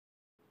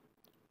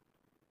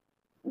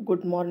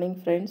Good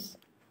morning, friends.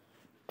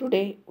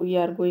 Today we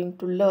are going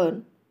to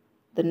learn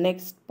the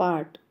next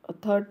part, a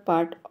third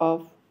part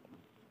of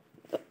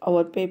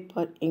our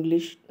paper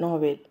English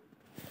novel,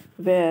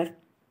 where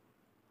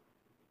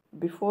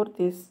before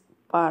this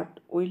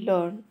part we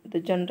learn the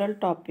general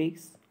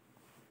topics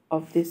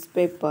of this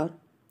paper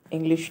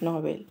English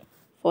novel.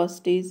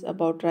 First is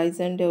about rise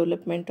and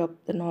development of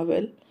the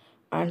novel,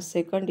 and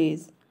second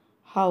is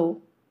how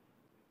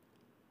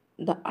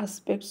the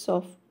aspects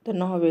of the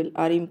novel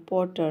are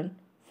important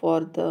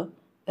for the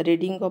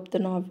reading of the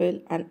novel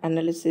and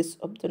analysis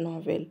of the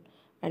novel.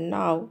 And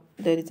now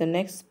there is a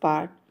next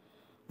part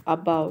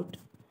about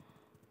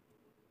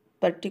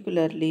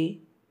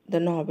particularly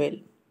the novel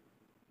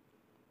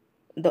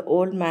The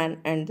Old Man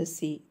and the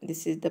Sea.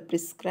 This is the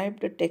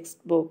prescribed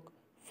textbook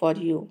for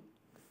you,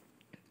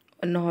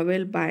 a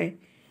novel by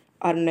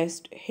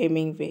Ernest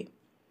Hemingway.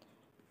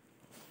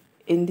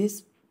 In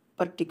this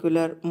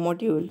particular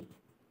module,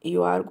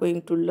 you are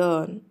going to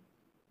learn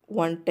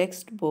one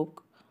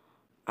textbook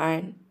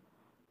and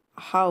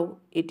how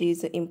it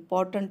is an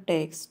important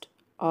text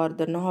or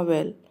the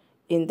novel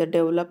in the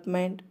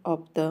development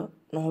of the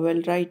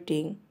novel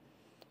writing.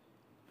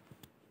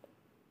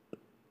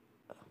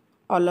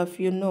 All of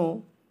you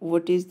know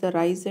what is the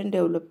rise and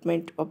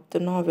development of the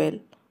novel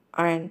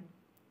and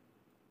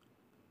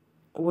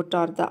what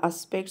are the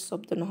aspects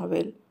of the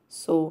novel.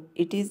 So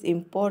it is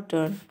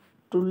important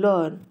to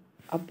learn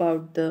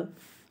about the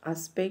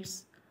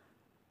aspects,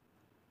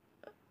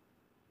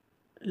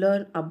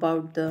 learn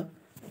about the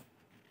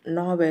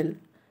novel.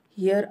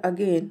 Here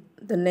again,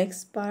 the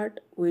next part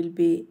will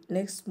be,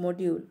 next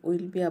module will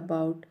be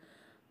about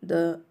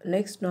the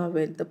next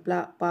novel, The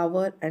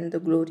Power and the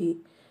Glory.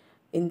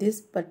 In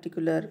this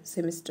particular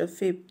semester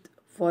 5th,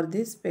 for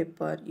this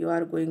paper, you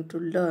are going to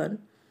learn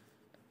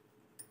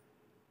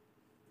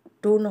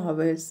two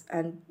novels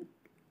and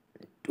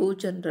two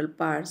general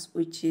parts,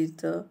 which is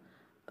the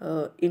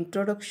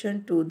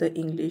introduction to the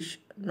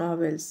English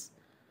novels.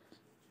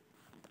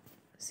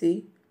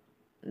 See,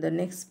 the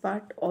next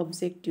part,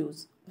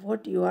 objectives,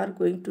 what you are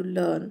going to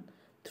learn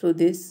through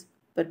this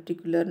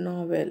particular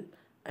novel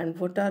and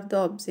what are the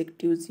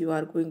objectives you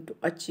are going to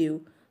achieve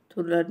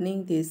through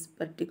learning this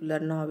particular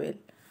novel.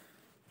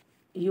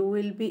 You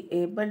will be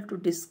able to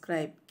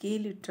describe key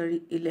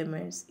literary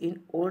elements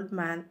in Old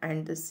Man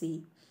and the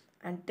Sea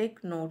and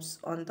take notes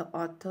on the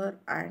author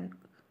and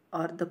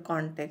or the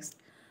context.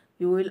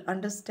 You will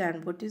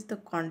understand what is the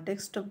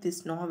context of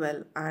this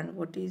novel and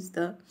what is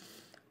the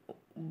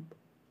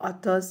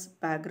author's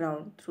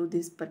background through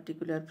this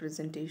particular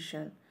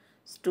presentation.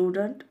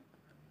 Student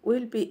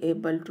will be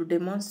able to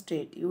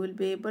demonstrate, you will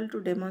be able to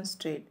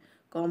demonstrate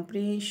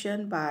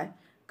comprehension by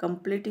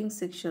completing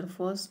section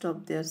first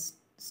of their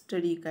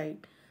study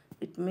guide.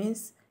 It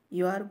means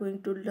you are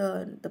going to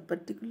learn the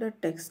particular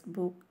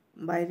textbook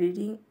by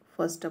reading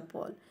first of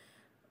all.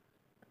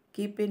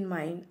 Keep in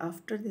mind,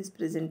 after this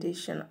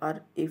presentation, or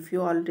if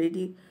you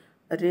already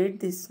read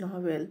this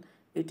novel,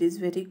 it is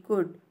very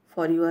good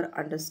for your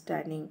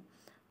understanding.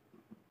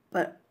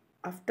 But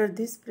after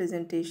this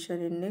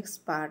presentation, in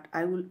next part,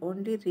 I will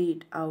only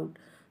read out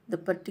the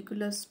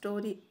particular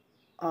story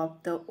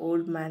of the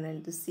Old Man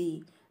and the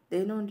Sea.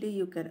 Then only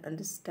you can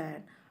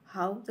understand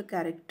how the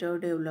character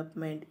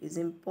development is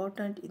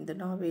important in the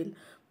novel,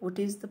 what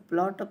is the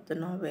plot of the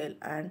novel,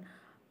 and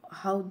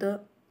how the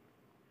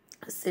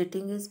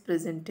setting is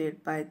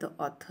presented by the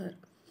author.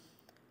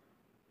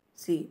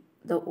 See,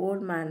 The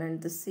Old Man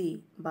and the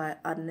Sea by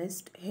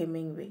Ernest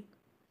Hemingway.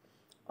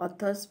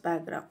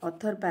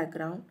 Author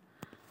background.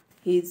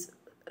 His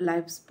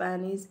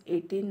lifespan is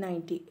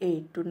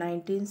 1898 to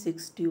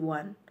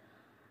 1961.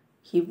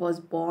 He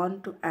was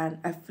born to an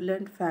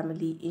affluent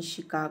family in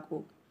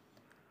Chicago.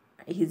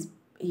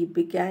 He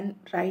began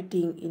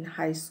writing in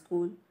high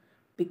school,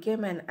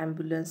 became an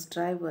ambulance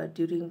driver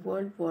during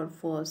World War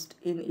I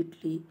in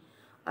Italy.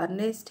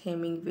 Ernest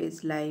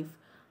Hemingway's life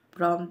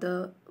from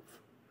the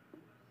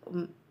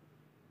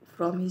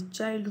from his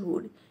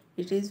childhood,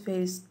 it is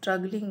very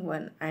struggling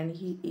one, and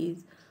he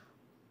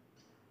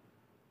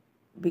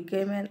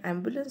became an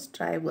ambulance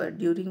driver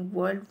during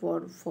World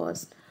War I.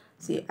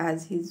 See,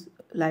 as his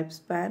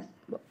lifespan,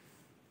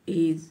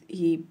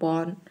 he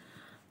born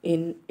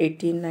in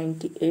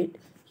 1898.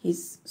 He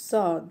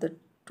saw the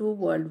two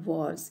world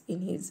wars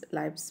in his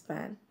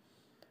lifespan.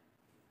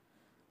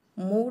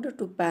 Moved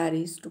to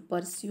Paris to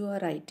pursue a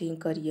writing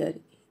career.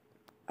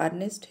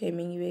 Ernest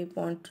Hemingway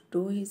wanted to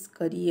do his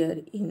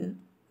career in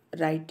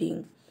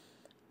writing,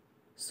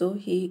 so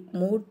he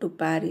moved to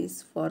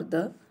Paris for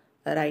the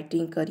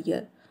writing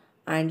career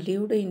and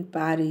lived in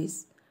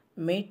Paris,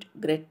 met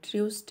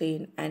Gertrude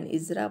Stein and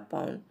Ezra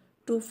Pound,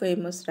 two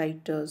famous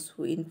writers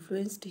who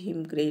influenced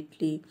him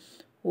greatly,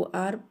 who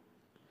are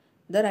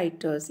the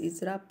writers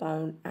Ezra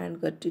Pound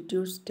and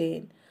Gertrude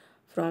Stein,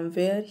 from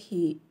where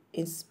he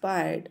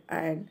inspired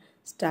and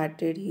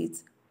started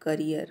his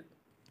career.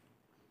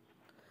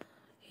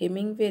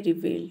 Hemingway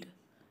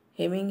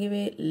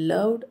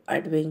loved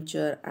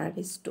adventure and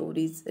his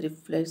stories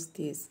reflects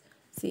this.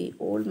 See,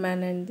 Old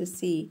Man and the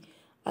Sea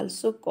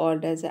also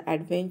called as an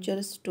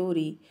adventure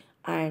story,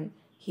 and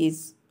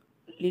his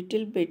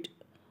little bit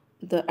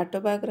the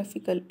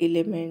autobiographical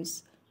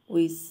elements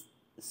we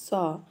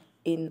saw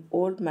in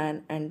Old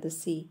Man and the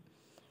Sea.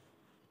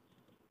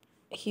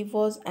 He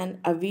was an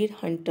avid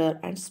hunter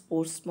and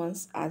sportsman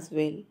as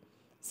well.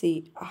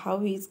 See how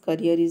his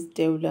career is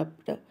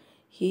developed.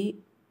 He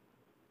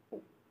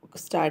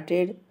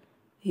started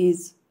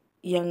his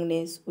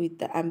youngness with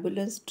the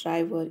ambulance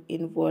driver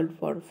in World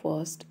War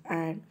First,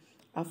 and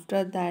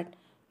after that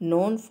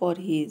known for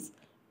his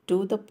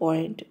to the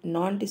point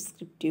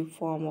non-descriptive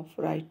form of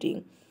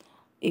writing.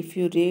 If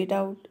you read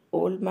out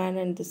Old Man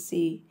and the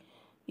Sea,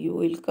 you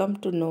will come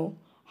to know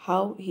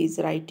how his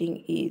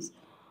writing is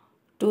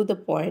to the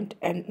point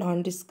and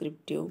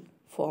non-descriptive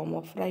form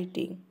of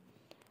writing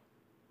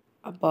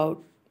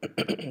about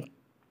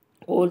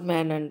Old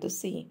Man and the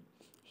Sea.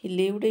 He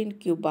lived in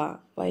Cuba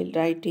while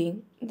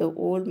writing The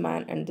Old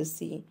Man and the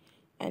Sea,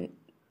 and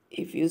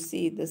if you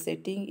see, the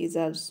setting is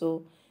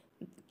also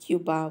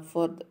Cuba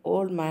for The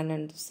Old Man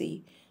and the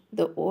Sea.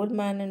 The Old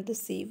Man and the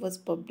Sea was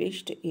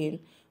published in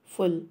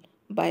full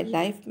by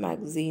Life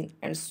magazine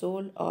and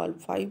sold all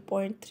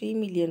 5.3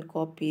 million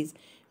copies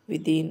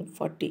within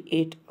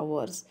 48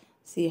 hours.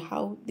 See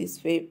how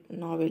this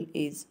novel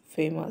is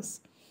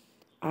famous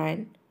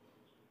and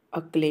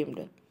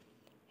acclaimed.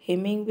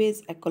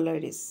 Hemingway's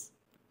accolades.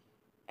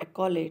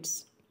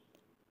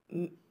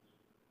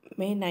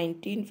 May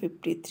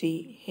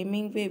 1953,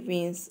 Hemingway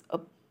wins a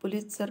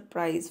Pulitzer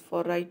Prize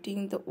for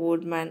writing The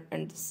Old Man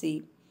and the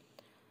Sea.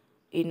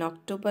 In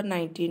October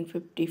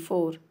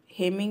 1954,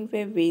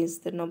 Hemingway wins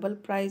the Nobel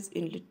Prize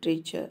in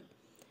Literature.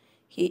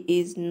 He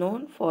is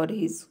known for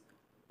his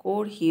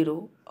core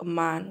hero, a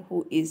man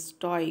who is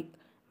stoic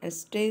and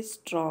stays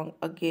strong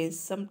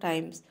against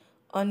sometimes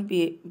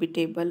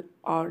unbeatable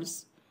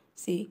odds.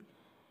 See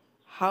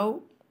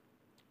how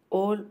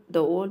The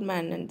Old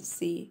Man and the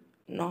Sea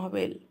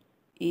novel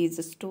is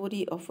a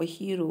story of a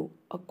hero,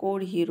 a core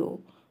hero,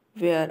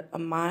 where a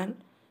man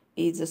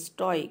is a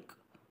stoic,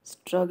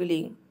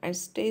 struggling, and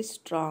stays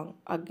strong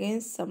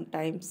against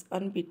sometimes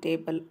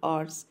unbeatable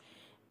odds.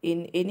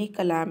 In any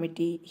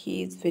calamity,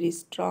 he is very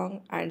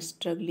strong and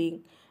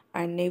struggling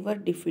and never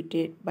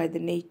defeated by the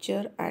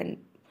nature and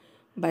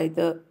by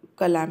the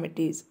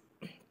calamities.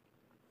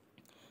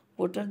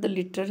 What are the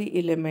literary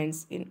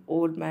elements in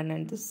Old Man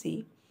and the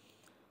Sea?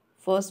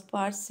 First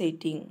part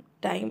setting,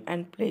 time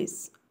and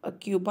place. A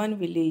Cuban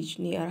village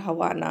near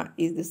Havana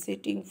is the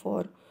setting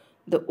for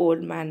The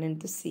Old Man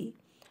and the Sea,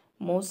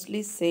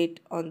 mostly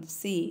set on the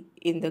sea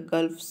in the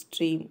Gulf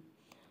Stream.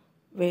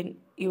 When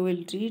you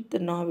will read the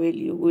novel,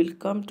 you will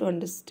come to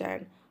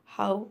understand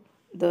how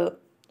the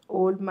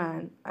old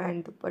man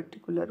and the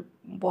particular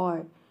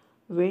boy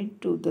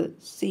went to the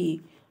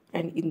sea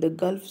and in the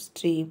Gulf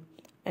Stream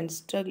and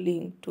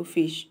struggling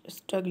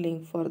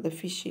for the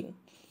fishing.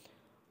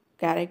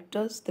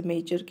 Characters, the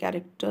major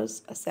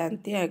characters,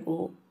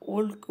 Santiago,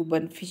 old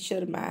Cuban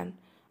fisherman,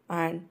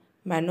 and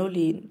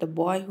Manolin, the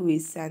boy who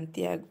is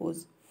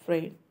Santiago's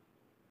friend.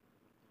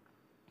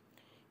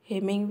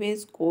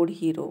 Hemingway's code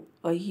hero.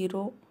 A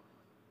hero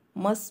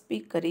must be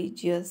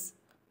courageous.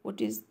 What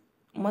is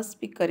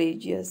must be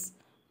courageous,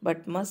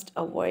 but must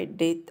avoid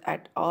death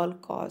at all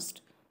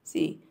cost.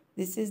 See,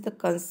 this is the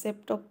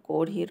concept of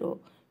code hero.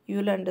 You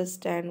will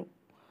understand.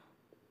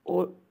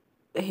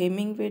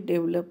 Hemingway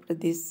developed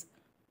this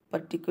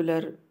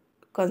particular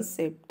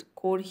concept,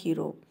 code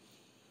hero.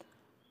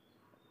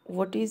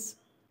 What is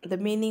the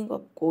meaning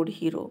of code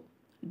hero?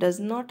 Does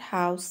not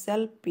have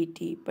self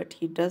pity, but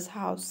he does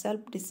have self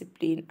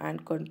discipline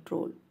and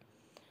control.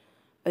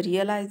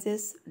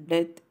 Realizes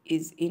death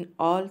is in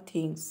all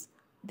things,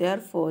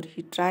 therefore,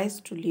 he tries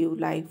to live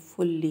life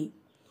fully.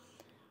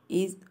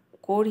 Is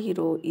code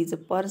hero is a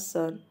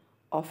person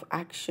of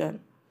action.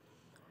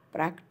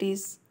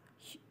 Practice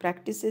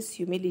practices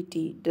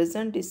humility,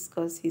 doesn't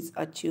discuss his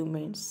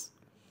achievements,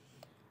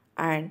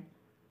 and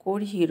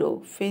code hero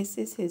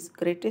faces his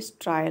greatest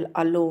trial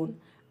alone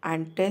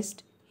and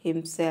tests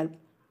himself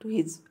to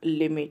his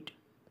limit.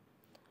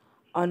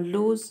 On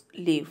loose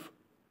leaf,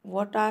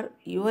 what are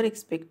your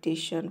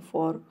expectations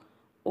for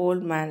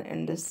Old Man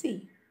and the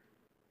Sea?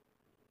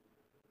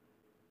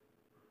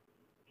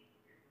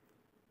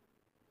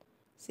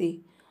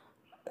 See,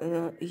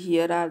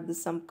 here are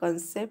some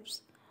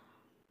concepts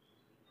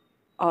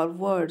or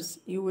words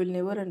you will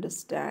never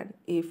understand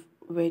if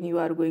when you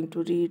are going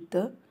to read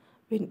the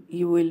when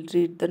you will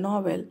read the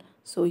novel.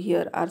 So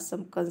here are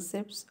some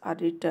concepts are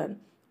written.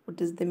 What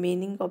is the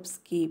meaning of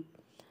skip?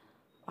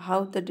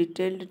 How the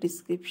detailed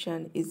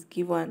description is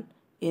given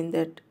in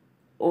that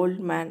Old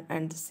Man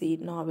and the Sea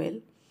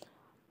novel.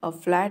 A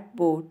flat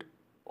boat,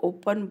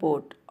 open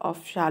boat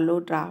of shallow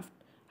draft,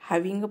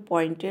 having a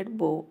pointed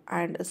bow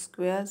and a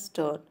square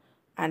stern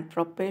and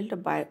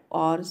propelled by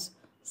oars,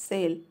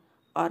 sail,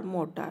 or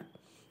motor.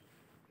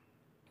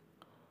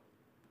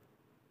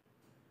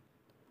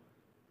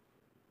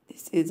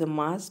 This is a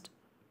mast.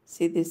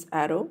 See this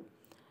arrow?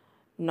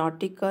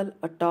 Nautical,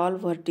 a tall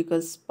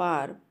vertical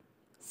spar,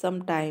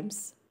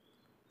 sometimes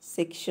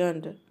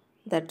sectioned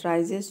that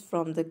rises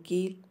from the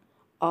keel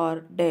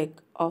or deck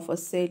of a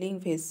sailing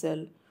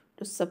vessel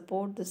to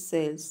support the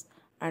sails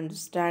and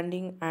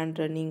standing and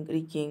running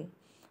rigging.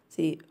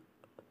 See,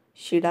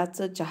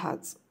 शिडाचं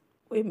जहाज,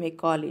 we may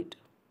call it.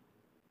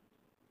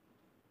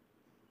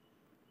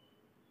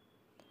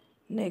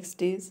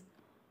 Next is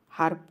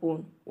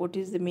harpoon. What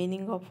is the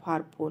meaning of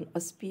harpoon?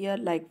 A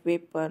spear-like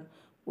weapon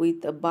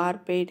with a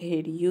barbed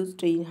head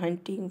used in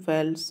hunting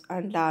whales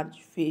and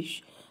large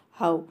fish.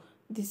 How?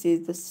 This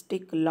is the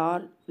stick,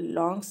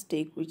 long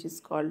stick, which is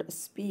called a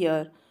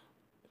spear-like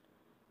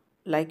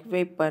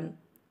weapon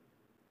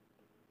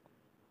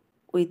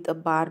with a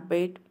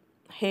barbed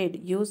head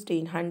used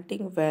in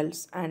hunting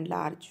whales and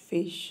large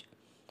fish.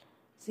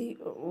 See,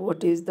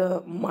 what is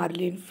the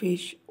marlin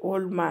fish?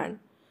 Old man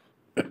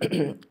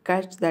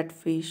catch that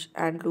fish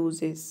and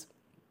loses.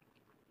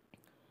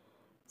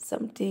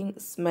 Something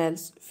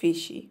smells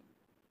fishy.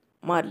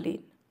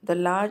 Marlin. The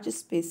large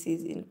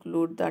species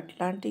include the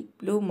Atlantic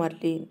blue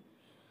marlin,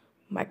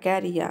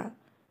 Macaria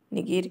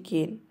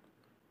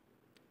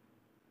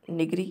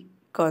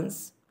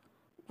nigricans,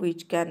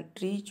 which can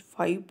reach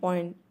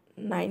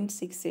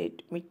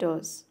 5.968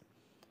 meters,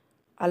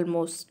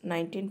 almost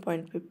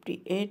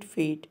 19.58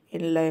 feet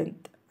in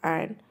length,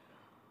 and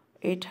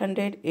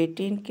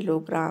 818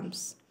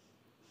 kilograms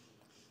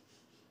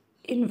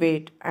in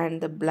weight,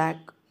 and the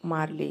black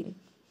marlin,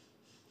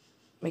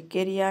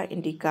 Macaria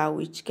indica,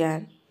 which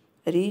can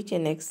reach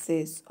in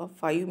excess of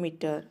 5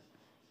 meters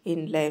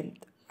in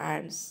length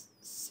and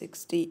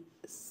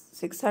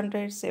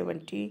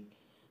 670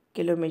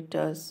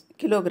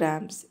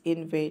 kilograms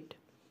in weight.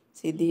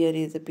 See, here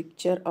is a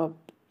picture of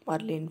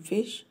marlin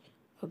fish.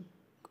 A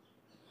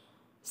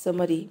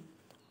summary: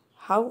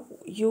 how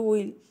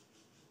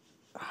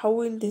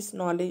will this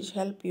knowledge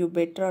help you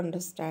better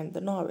understand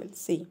the novel?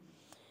 See,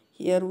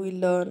 here we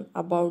learn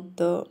about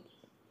the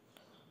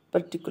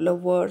particular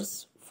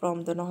words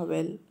from the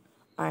novel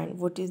and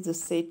what is the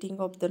setting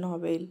of the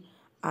novel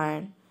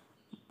and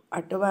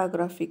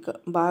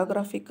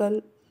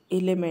biographical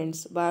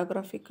elements,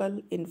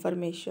 biographical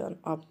information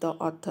of the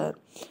author.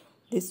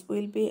 This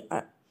will be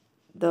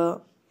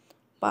the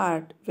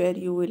part where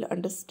you will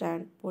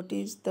understand what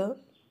is the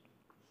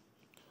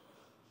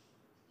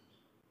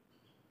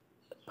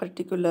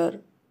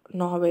particular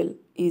novel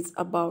is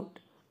about,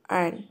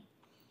 and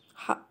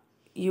how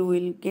you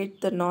will get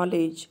the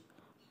knowledge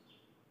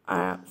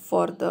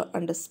for the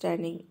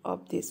understanding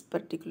of this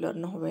particular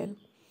novel.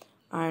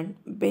 And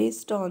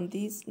based on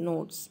these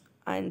notes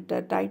and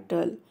the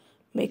title,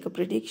 make a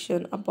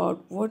prediction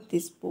about what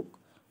this book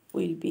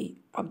will be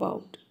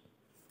about.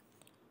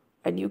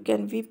 And you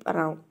can whip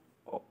around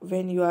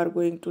when you are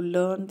going to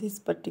learn this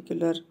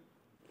particular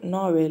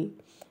novel.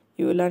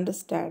 You will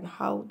understand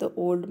how the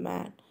old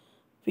man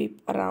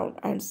whipped around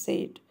and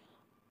said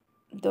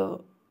the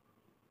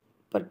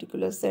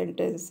particular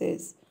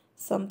sentences.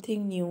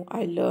 Something new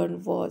I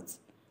learned was,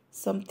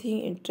 something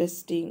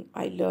interesting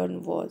I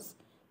learned was,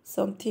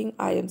 something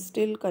I am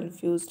still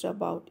confused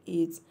about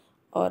is,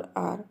 or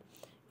are.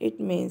 It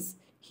means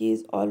he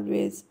is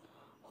always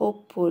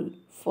hopeful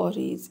for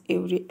his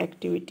every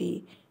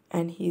activity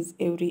and his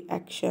every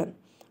action.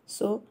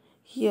 So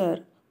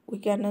here we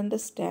can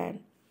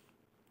understand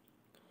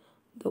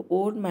The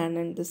Old Man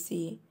and the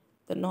Sea.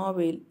 The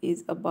novel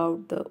is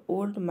about the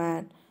old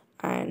man,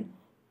 and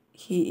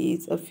he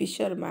is a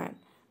fisherman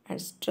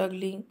and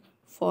struggling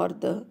for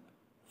the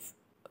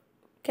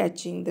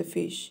catching the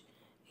fish.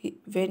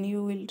 When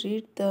you will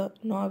read the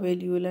novel,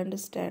 you will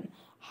understand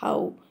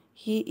how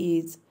he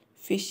is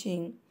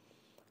fishing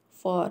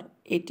for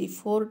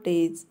 84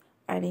 days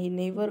and he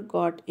never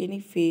got any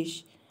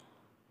fish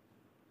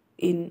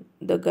in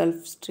the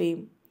Gulf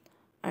Stream.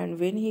 And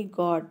when he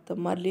got the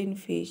marlin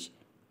fish,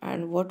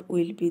 and what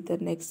will be the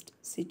next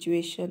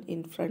situation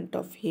in front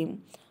of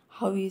him,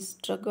 how he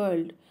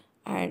struggled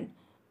and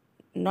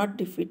not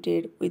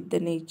defeated with the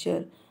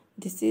nature.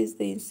 This is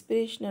the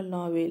inspirational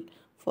novel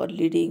for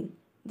leading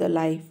the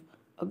life,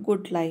 a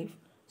good life.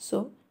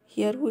 So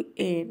here we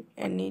end,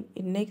 and in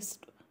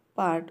next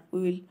part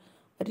we will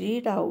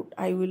read out.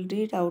 I will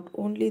read out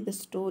only the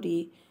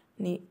story.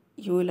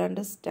 You will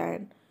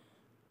understand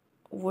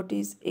what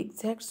is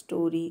exact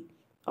story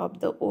of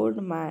the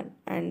old man,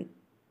 and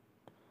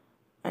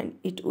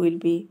it will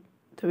be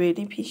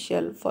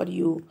beneficial for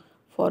you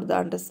for the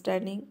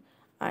understanding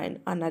and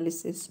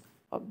analysis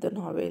of the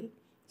novel.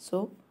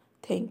 So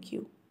thank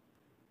you.